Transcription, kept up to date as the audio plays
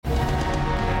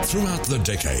Throughout the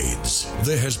decades,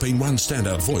 there has been one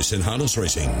standout voice in harness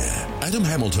racing. Adam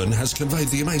Hamilton has conveyed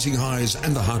the amazing highs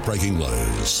and the heartbreaking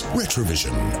lows.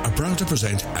 Retrovision are proud to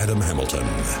present Adam Hamilton.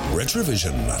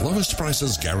 Retrovision, lowest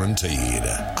prices guaranteed.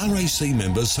 RAC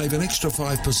members save an extra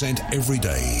 5% every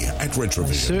day at Retrovision.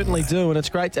 They certainly do, and it's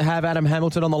great to have Adam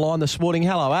Hamilton on the line this morning.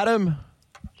 Hello, Adam.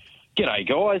 G'day,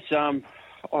 guys.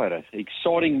 I had an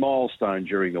exciting milestone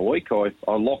during the week. I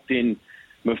locked in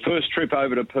my first trip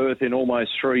over to Perth in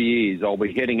almost 3 years. I'll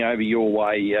be heading over your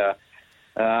way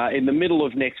in the middle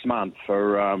of next month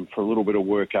for a little bit of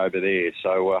work over there.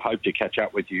 So I hope to catch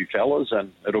up with you fellas,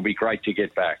 and it'll be great to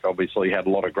get back. Obviously had a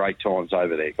lot of great times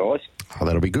over there, guys. Oh,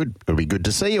 that'll be good. It'll be good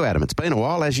to see you, Adam. It's been a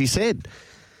while, as you said.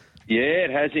 Yeah, it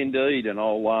has indeed, and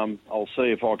I'll see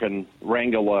if I can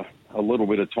wrangle a little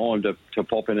bit of time to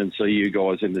pop in and see you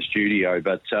guys in the studio.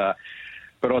 But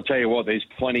I'll tell you what, there's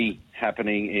plenty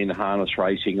happening in harness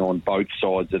racing on both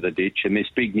sides of the ditch, and this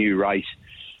big new race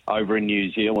over in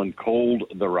New Zealand called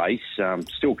The Race.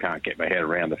 Still can't get my head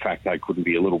around the fact they couldn't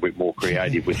be a little bit more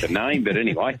creative with the name, but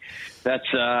anyway,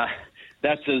 that's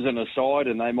as an aside,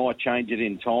 and they might change it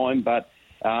in time. But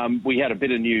we had a bit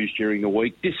of news during the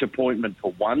week. Disappointment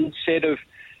for one set of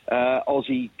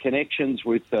Aussie connections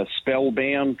with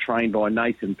Spellbound, trained by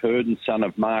Nathan Purdon, son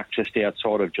of Mark, just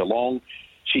outside of Geelong.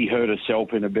 She hurt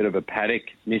herself in a bit of a paddock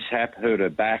mishap, hurt her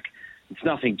back. It's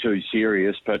nothing too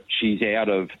serious, but she's out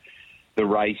of the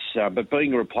race, but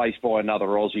being replaced by another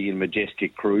Aussie in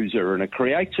Majestic Cruiser, and it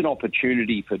creates an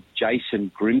opportunity for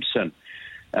Jason Grimson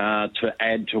to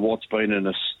add to what's been an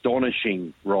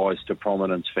astonishing rise to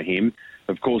prominence for him.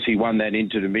 Of course, he won that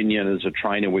Inter Dominion as a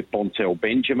trainer with Bontel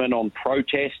Benjamin on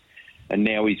protest, and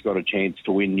now he's got a chance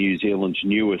to win New Zealand's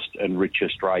newest and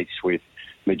richest race with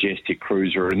Majestic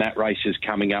Cruiser, and that race is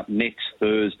coming up next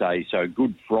Thursday, so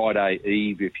Good Friday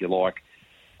Eve, if you like,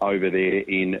 over there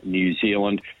in New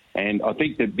Zealand. And I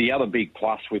think that the other big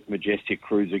plus with Majestic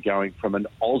Cruiser going from an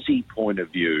Aussie point of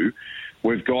view,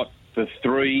 we've got the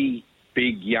three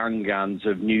big young guns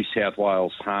of New South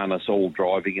Wales harness all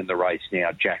driving in the race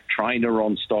now. Jack Traynor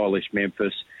on Stylish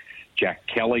Memphis, Jack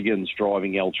Callaghan's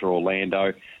driving Ultra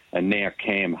Orlando, and now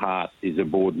Cam Hart is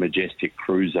aboard Majestic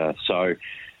Cruiser. So,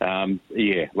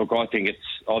 look, I think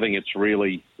it's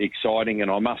really exciting, and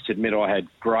I must admit I had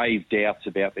grave doubts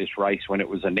about this race when it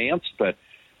was announced, but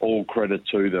all credit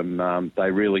to them.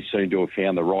 They really seem to have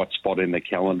found the right spot in the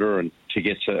calendar, and to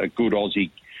get a good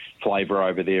Aussie flavour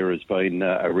over there has been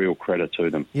a real credit to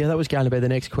them. Yeah, that was going to be the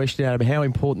next question, Adam. How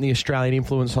important the Australian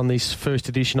influence on this first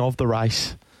edition of the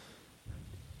race?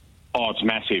 Oh, it's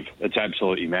massive. It's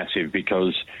absolutely massive,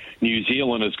 because New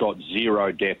Zealand has got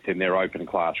zero depth in their open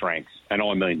class ranks, and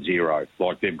I mean zero.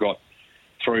 Like, they've got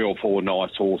 3 or 4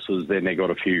 nice horses, then they've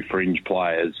got a few fringe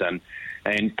players, and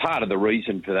part of the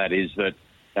reason for that is that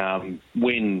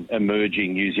when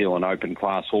emerging New Zealand open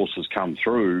class horses come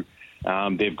through,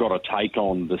 they've got to take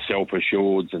on the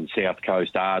Self-Assureds and South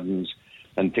Coast Ardens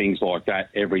and things like that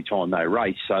every time they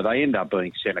race. So they end up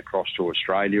being sent across to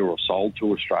Australia or sold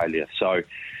to Australia. So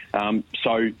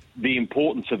the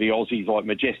importance of the Aussies, like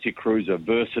Majestic Cruiser,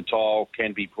 versatile,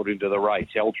 can be put into the race.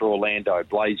 Ultra Orlando,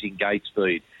 blazing gate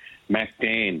speed.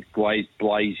 MacDan,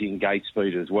 blazing gate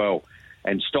speed as well.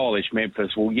 And Stylish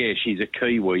Memphis, well, yeah, she's a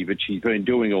Kiwi, but she's been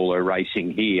doing all her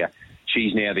racing here.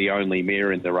 She's now the only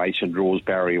mare in the race and draws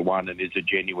barrier 1 and is a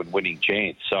genuine winning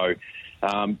chance. So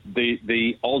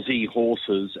the Aussie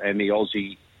horses and the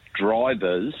Aussie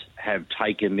drivers have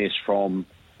taken this from,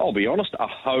 I'll be honest, a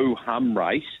ho-hum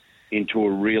race into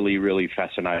a really, really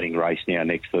fascinating race now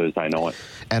next Thursday night.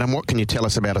 Adam, what can you tell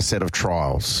us about a set of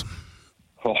trials?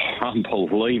 Oh,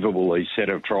 unbelievable, these set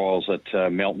of trials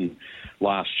at Melton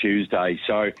last Tuesday.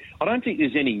 So I don't think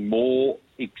there's any more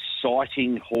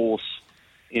exciting horse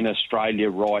in Australia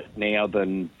right now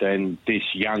than this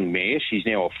young mare. She's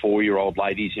now a 4-year-old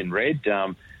Ladies in Red.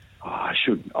 I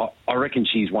reckon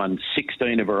she's won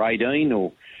 16 of her 18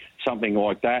 or something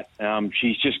like that.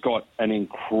 She's just got an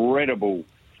incredible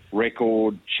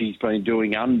record. She's been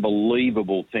doing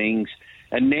unbelievable things.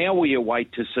 And now we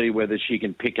await to see whether she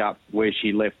can pick up where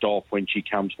she left off when she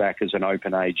comes back as an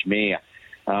open age mare.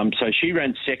 So she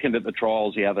ran second at the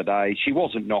trials the other day. She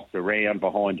wasn't knocked around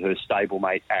behind her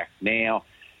stablemate Act Now.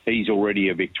 He's already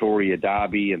a Victoria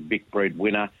Derby and Vic Bred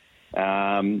winner.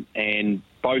 And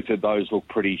both of those look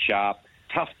pretty sharp.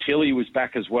 Tough Tilly was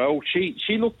back as well. She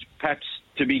looked perhaps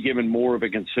to be given more of a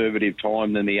conservative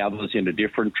time than the others in a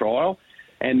different trial.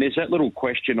 And there's that little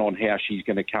question on how she's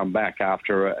going to come back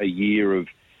after a year of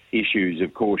issues.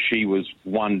 Of course, she was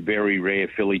one very rare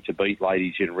filly to beat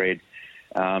Ladies in Red,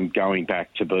 going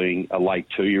back to being a late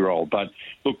 2-year-old. But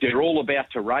look, they're all about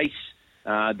to race.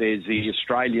 There's the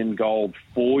Australian Gold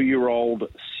 4-year-old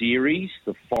series.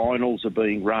 The finals are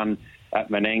being run at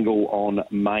Menangle on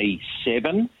May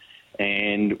 7,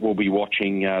 and we'll be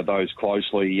watching those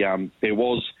closely. There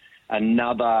was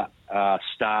another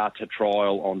starter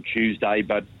trial on Tuesday,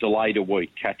 but delayed a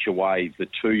week. Catch a Wave,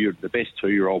 the best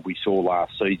 2-year-old we saw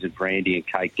last season for Andy and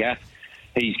Kate Gaff.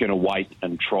 He's going to wait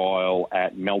and trial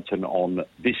at Melton on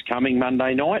this coming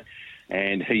Monday night.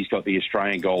 And he's got the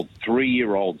Australian Gold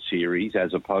 3-year-old series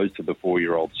as opposed to the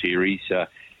 4-year-old series.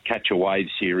 Catch a Wave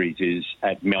series is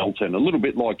at Melton, a little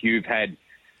bit like you've had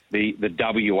the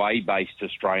WA-based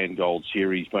Australian Gold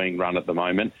series being run at the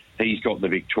moment. He's got the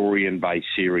Victorian-based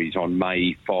series on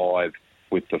May 5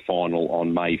 with the final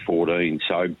on May 14.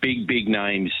 So big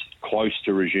names close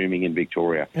to resuming in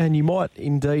Victoria. And you might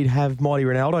indeed have Mighty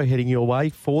Ronaldo heading your way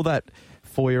for that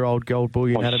 4-year-old gold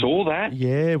bullion. I saw that.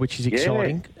 Yeah, which is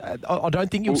exciting. I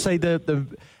don't think you'll see the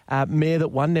mare that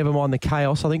won, never mind the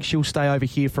Chaos. I think she'll stay over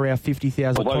here for our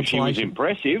 50,000 Although consolation. she was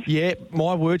impressive. Yeah,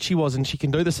 my word, she was, and she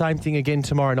can do the same thing again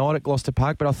tomorrow night at Gloucester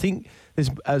Park. But I think there's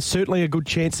certainly a good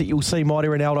chance that you'll see Mighty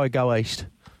Ronaldo go east.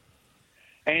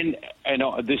 And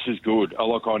this is good.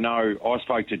 Look, I know I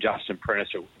spoke to Justin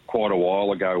Prentice quite a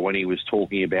while ago when he was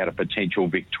talking about a potential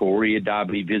Victoria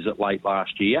Derby visit late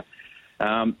last year.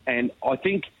 And I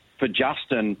think for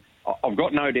Justin, I've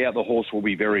got no doubt the horse will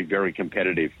be very, very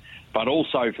competitive. But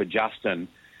also for Justin,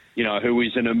 you know, who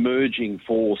is an emerging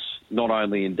force not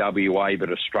only in WA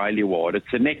but Australia-wide,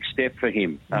 it's the next step for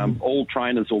him. All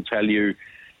trainers will tell you,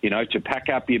 you know, to pack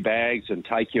up your bags and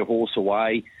take your horse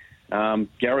away.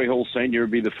 Gary Hall Sr.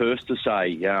 would be the first to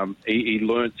say he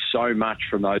learnt so much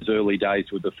from those early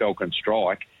days with the Falcon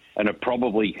Strike, and it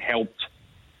probably helped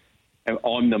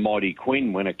I'm the Mighty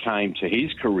Quinn when it came to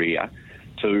his career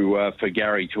for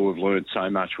Gary to have learnt so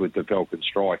much with the Falcon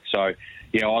Strike. So,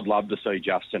 yeah, I'd love to see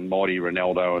Justin, Mighty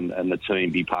Ronaldo and the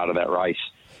team be part of that race.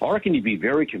 I reckon he'd be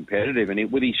very competitive,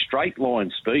 and with his straight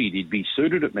line speed, he'd be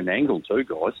suited at Menangle too,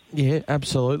 guys. Yeah,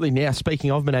 absolutely. Now,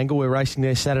 speaking of Menangle, we're racing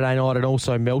there Saturday night and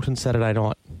also Melton Saturday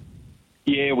night.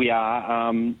 Yeah, we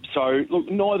are. So, look,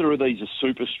 neither of these are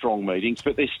super strong meetings,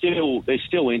 but they're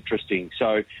still interesting.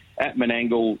 So, at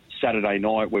Menangle Saturday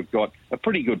night, we've got a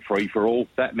pretty good free-for-all.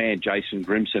 That man, Jason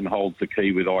Grimson, holds the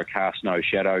key with I Cast No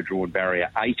Shadow, drawn barrier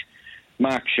 8.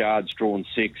 Mark Shard's drawn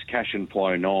 6, Cash and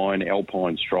Flow 9,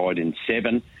 Alpine Stride in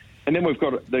 7. And then we've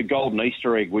got the Golden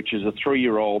Easter Egg, which is a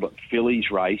 3-year-old fillies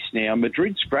race. Now,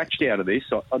 Madrid scratched out of this.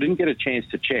 I didn't get a chance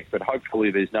to check, but hopefully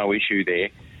there's no issue there.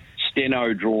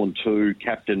 Steno drawn 2,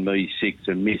 Captain Me 6,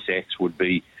 and Miss X would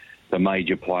be the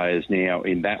major players now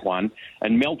in that one.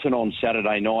 And Melton on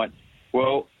Saturday night,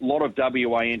 well, a lot of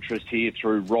WA interest here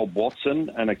through Rob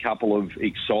Watson and a couple of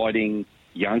exciting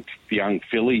young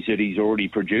fillies that he's already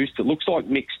produced. It looks like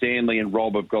Mick Stanley and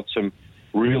Rob have got some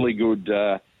really good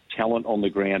talent on the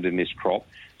ground in this crop.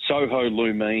 Soho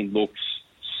Lumine looks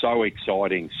so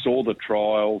exciting. Saw the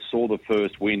trial, saw the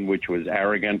first win, which was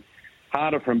arrogant.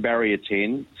 Harder from barrier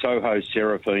 10. Soho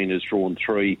Seraphine has drawn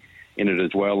 3 in it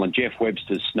as well. And Jeff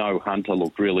Webster's Snow Hunter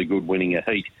looked really good, winning a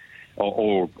heat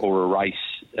or a race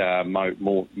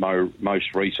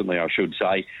most recently, I should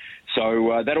say.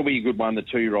 So that'll be a good one, the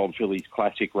 2-year-old fillies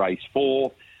Classic Race 4.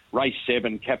 Race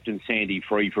 7, Captain Sandy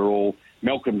Free for All.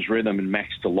 Malcolm's Rhythm and Max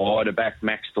Delight are back.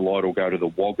 Max Delight will go to the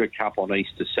Wagga Cup on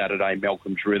Easter Saturday.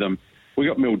 Malcolm's Rhythm. We've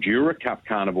got Mildura Cup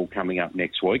Carnival coming up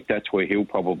next week. That's where he'll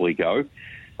probably go.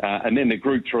 And then the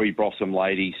Group 3 Blossom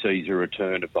Lady sees a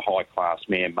return of the high-class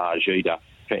mare Margita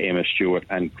for Emma Stewart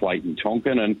and Clayton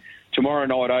Tonkin. And tomorrow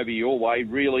night over your way,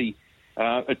 really,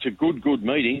 it's a good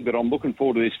meeting, but I'm looking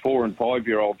forward to this 4- and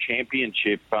 5-year-old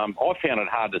championship. I found it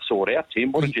hard to sort out,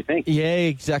 Tim. What did you think? Yeah,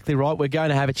 exactly right. We're going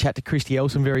to have a chat to Kristy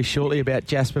Elson very shortly about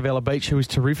Jaspervallabeach, who was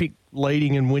terrific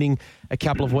leading and winning a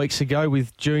couple of weeks ago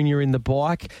with Junior in the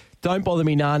bike. Don't Bother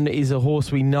Me None is a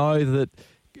horse we know that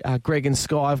Greg and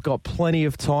Sky have got plenty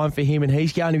of time for him, and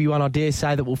he's going to be one, I dare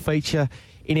say, that will feature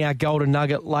in our Golden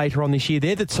Nugget later on this year.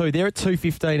 They're the two. They're at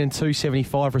 2.15 and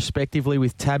 2.75 respectively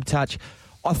with Tab Touch.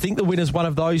 I think the winner's one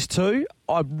of those two.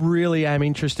 I really am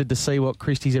interested to see what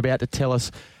Kristy's about to tell us.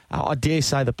 I dare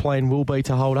say the plan will be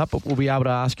to hold up, but we'll be able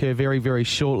to ask her very, very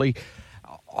shortly.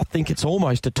 I think it's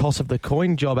almost a toss of the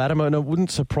coin job, Adam, and it wouldn't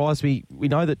surprise me. We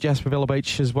know that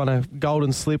Jaspervallabeach has won a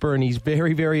Golden Slipper and he's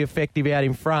very, very effective out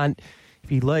in front. If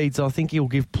he leads, I think he'll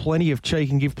give plenty of cheek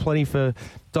and give plenty for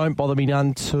Don't Bother Me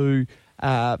None to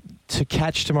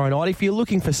catch tomorrow night. If you're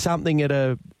looking for something at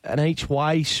an each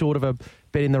way sort of a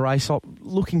bet in the race, I'm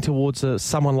looking towards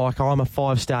someone like I'm a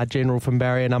 5-star General from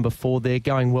barrier number 4 there,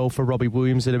 going well for Robbie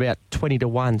Williams at about 20 to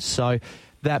 1. So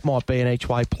that might be an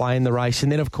each-way play in the race.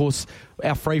 And then, of course,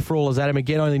 our free-for-all is Adam.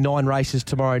 Again, only 9 races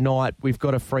tomorrow night. We've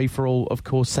got a free-for-all, of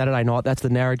course, Saturday night. That's the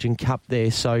Narrogin Cup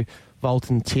there. So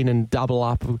Volton, Tin and Double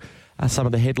Up are some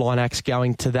of the headline acts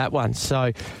going to that one.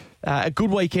 So a good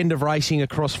weekend of racing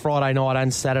across Friday night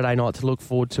and Saturday night to look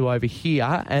forward to over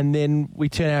here. And then we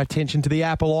turn our attention to the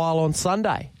Apple Isle on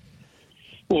Sunday.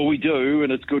 Well, we do,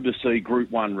 and it's good to see Group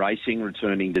 1 racing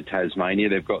returning to Tasmania.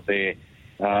 They've got their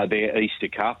Easter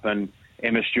Cup, and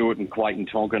Emma Stewart and Clayton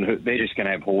Tonkin, they're just going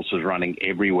to have horses running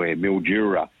everywhere.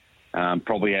 Mildura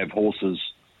probably have horses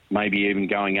maybe even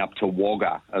going up to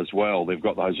Wagga as well. They've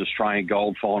got those Australian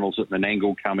Gold finals at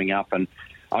Menangle coming up, and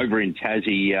over in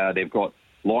Tassie, they've got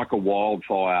Like a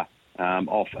Wildfire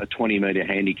off a 20-metre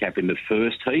handicap in the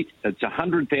first heat. It's a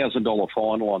 $100,000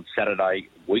 final on Saturday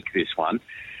week, this one.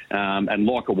 And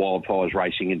Like a Wildfire is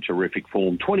racing in terrific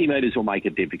form. 20 metres will make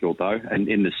it difficult, though. And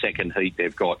in the second heat,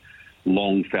 they've got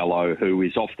Longfellow, who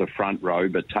is off the front row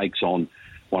but takes on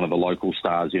one of the local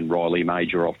stars in Riley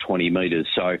Major off 20 metres.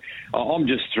 So I'm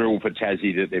just thrilled for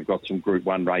Tassie that they've got some Group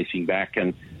 1 racing back.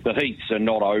 And the heats are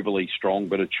not overly strong,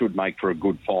 but it should make for a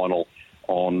good final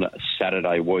on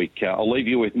Saturday week. I'll leave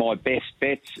you with my best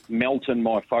bets. Melton,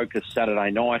 my focus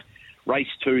Saturday night. Race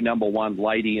 2, number 1,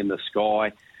 Lady in the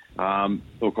Sky.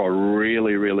 Look, I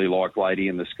really, really like Lady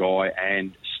in the Sky,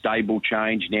 and stable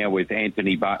change now with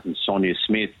Anthony Butt and Sonia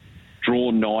Smith.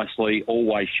 Drawn nicely,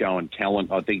 always showing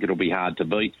talent. I think it'll be hard to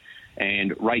beat.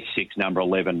 And race 6, number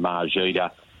 11,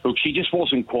 Margita. Look, she just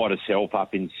wasn't quite herself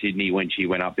up in Sydney when she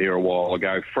went up there a while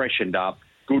ago. Freshened up,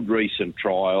 good recent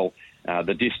trial.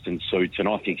 The distance suits, and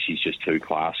I think she's just too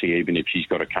classy, even if she's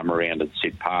got to come around and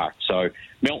sit park. So,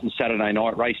 Melton Saturday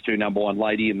night, race 2, number 1,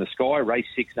 Lady in the Sky, race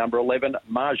 6, number 11,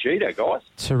 Margita, guys.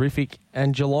 Terrific.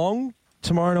 And Geelong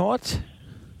tomorrow night?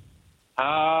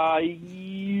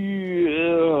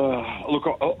 Look,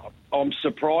 I'm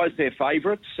surprised they're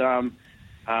favourites.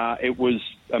 It was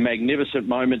a magnificent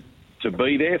moment to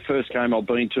be there. First game I've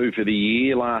been to for the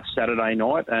year last Saturday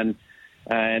night, and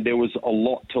there was a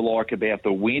lot to like about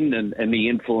the win and the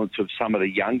influence of some of the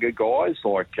younger guys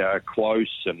like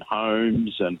Close and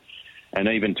Holmes and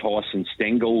even Tyson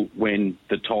Stengel when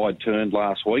the tide turned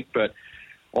last week. But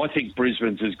I think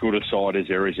Brisbane's as good a side as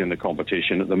there is in the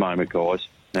competition at the moment, guys.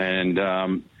 And I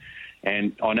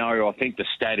think the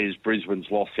stat is Brisbane's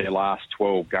lost their last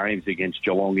 12 games against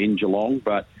Geelong in Geelong.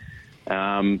 But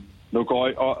look,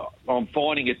 I'm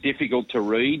finding it difficult to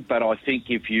read, but I think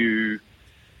if you're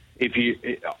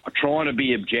trying to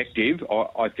be objective,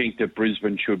 I think that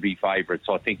Brisbane should be favourites.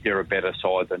 I think they're a better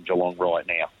side than Geelong right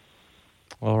now.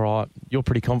 All right. You're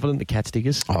pretty confident, the Cats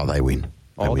Diggers? Oh, they win.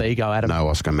 There you go, Adam. No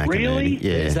Oscar McInerney. Really?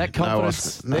 Yeah. Is that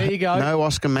confidence? There you go. No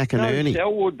Oscar McInerney. No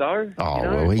Selwood, though. Oh,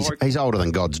 well, he's older than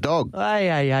God's dog.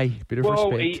 Hey. Bit of respect.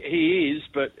 Well, he is,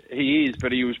 but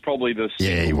he was probably the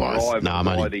he was. No,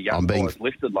 I'm being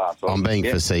lifted last time. I'm being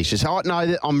facetious.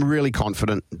 No, I'm really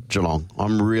confident, Geelong.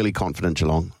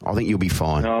 I think you'll be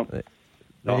fine. No,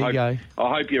 there you go.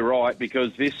 I hope you're right,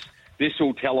 because this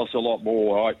will tell us a lot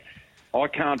more. I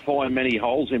can't find many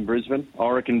holes in Brisbane. I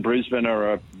reckon Brisbane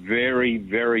are a very,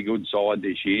 very good side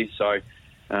this year. So,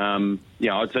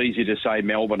 it's easy to say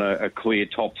Melbourne are clear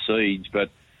top seeds, but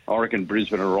I reckon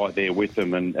Brisbane are right there with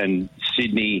them. And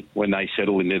Sydney, when they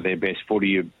settle into their best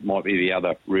footy, might be the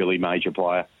other really major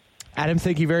player. Adam,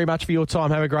 thank you very much for your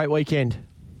time. Have a great weekend.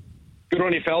 Good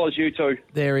on you, fellas. You too.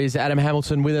 There is Adam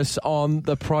Hamilton with us on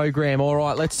the program. All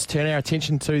right, let's turn our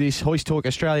attention to this Hoist Talk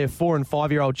Australia 4- and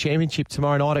 5-year-old championship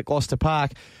tomorrow night at Gloucester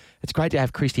Park. It's great to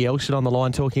have Kristy Elson on the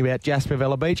line talking about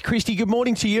Jaspervallabeach. Kristy, good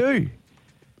morning to you.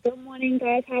 Good morning,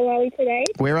 guys. How are we today?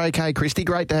 We're okay, Kristy.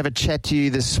 Great to have a chat to you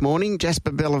this morning.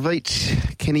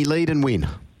 Jaspervallabeach, can he lead and win?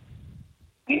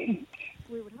 We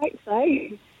would hope so.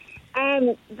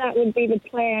 That would be the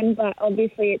plan, but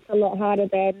obviously it's a lot harder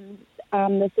than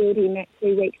the field he met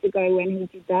 2 weeks ago when he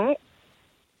did that.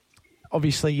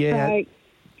 Obviously, yeah.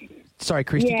 Sorry,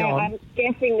 Kristy, go on. I'm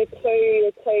guessing the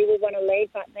two will want to lead,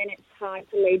 but then it's hard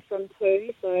to lead from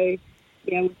 2. So,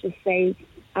 we'll just see.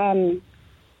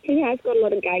 He has got a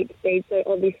lot of gate speed, so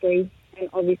obviously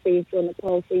he's drawn the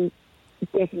pole, so he's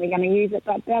definitely going to use it.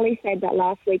 But Belly said that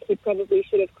last week he probably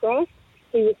should have crossed.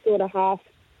 He was sort of half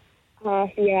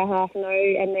yeah, half no,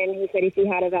 and then he said if he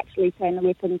had have actually turned the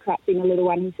whip and crapped in a little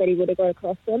one, he said he would have got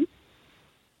across them.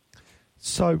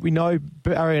 So we know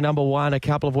barrier number 1 a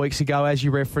couple of weeks ago, as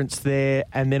you referenced there,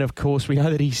 and then of course we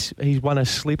know that he's won a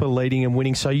slipper leading and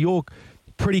winning. So you're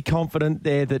pretty confident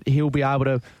there that he'll be able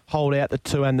to hold out the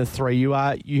 2 and the 3. You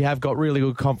have got really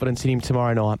good confidence in him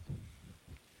tomorrow night.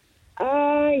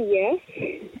 Yes.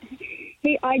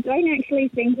 I don't actually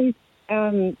think he's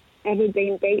ever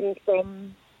been beaten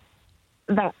from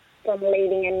that from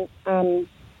leading and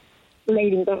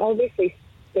leading. But obviously,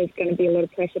 there's going to be a lot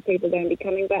of pressure. People are going to be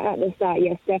coming. But at the start,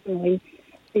 yes, definitely,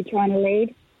 be trying to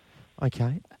lead.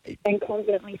 Okay. And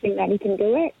confidently think that he can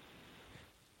do it.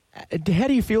 How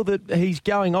do you feel that he's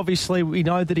going? Obviously, we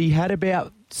know that he had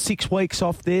about 6 weeks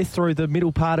off there through the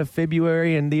middle part of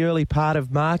February and the early part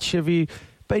of March. Have you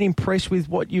been impressed with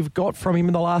what you've got from him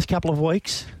in the last couple of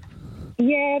weeks?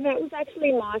 Yeah, that was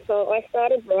actually my fault. I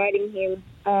started riding him,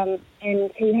 and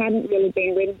he hadn't really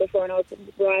been ridden before, and I was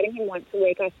riding him once a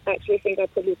week. I actually think I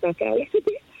put his back out a little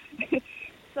bit.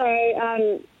 So,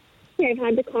 I've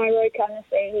had the chiro come to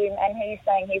see him, and he's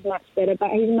saying he's much better, but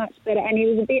he's much better, and he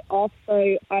was a bit off,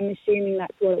 so I'm assuming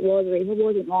that's what it was, or he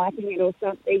wasn't liking it or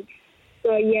something.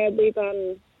 So, yeah, we've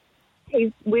been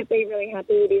really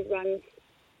happy with his runs,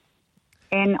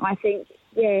 and I think,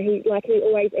 yeah, he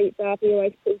always eats up, he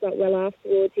always pulls up well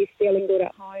afterwards, he's feeling good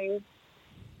at home.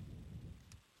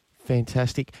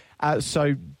 Fantastic.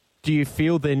 So do you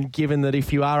feel then, given that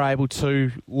if you are able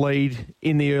to lead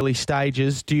in the early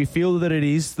stages, do you feel that it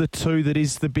is the two that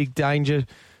is the big danger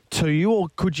to you, or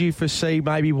could you foresee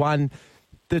maybe one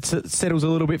that settles a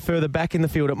little bit further back in the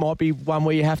field? It might be one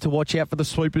where you have to watch out for the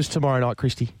swoopers tomorrow night,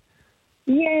 Kristy.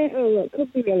 Yeah, it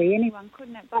could be really anyone,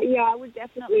 couldn't it? But, yeah, I would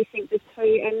definitely think the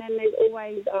two, and then there's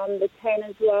always the 10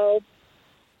 as well.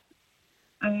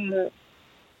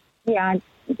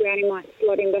 Brownie might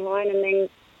slot in behind and then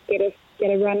get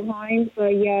a run home. So,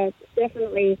 yeah, it's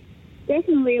definitely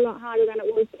a lot harder than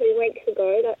it was 2 weeks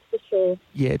ago, that's for sure.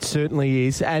 Yeah, it certainly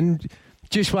is. And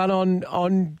just one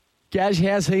on Gaz,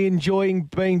 how's he enjoying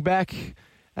being back?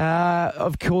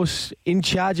 Of course, in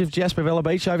charge of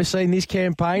Jaspervallabeach, overseeing this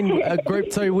campaign, a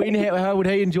Group 2 win. How would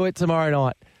he enjoy it tomorrow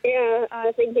night? Yeah,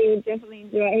 I think he would definitely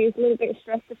enjoy it. He was a little bit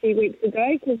stressed a few weeks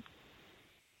ago because,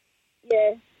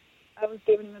 yeah, I was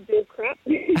giving him a bit of crap.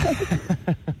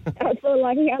 I feel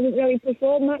like he hasn't really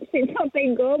performed much since I've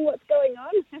been gone. What's going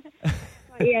on?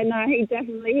 But yeah, no, he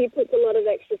puts a lot of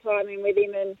extra time in with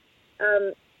him, and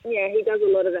he does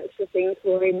a lot of extra things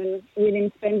for him, and with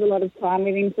him spends a lot of time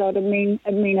with him, so it'd mean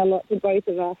a lot to both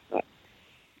of us. But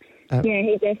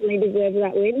he definitely deserves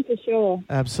that win for sure.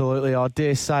 Absolutely, I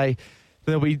dare say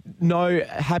there'll be no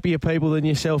happier people than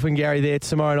yourself and Gary there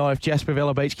tomorrow night if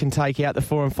Jaspervallabeach can take out the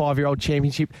 4 and 5-year-old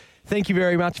championship. Thank you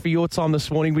very much for your time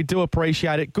this morning. We do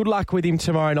appreciate it. Good luck with him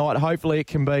tomorrow night. Hopefully it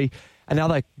can be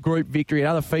another group victory,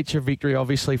 another feature victory,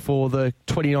 obviously, for the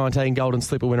 2019 Golden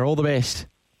Slipper winner. All the best.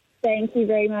 Thank you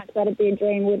very much. That'd be a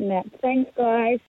dream, wouldn't it? Thanks, guys.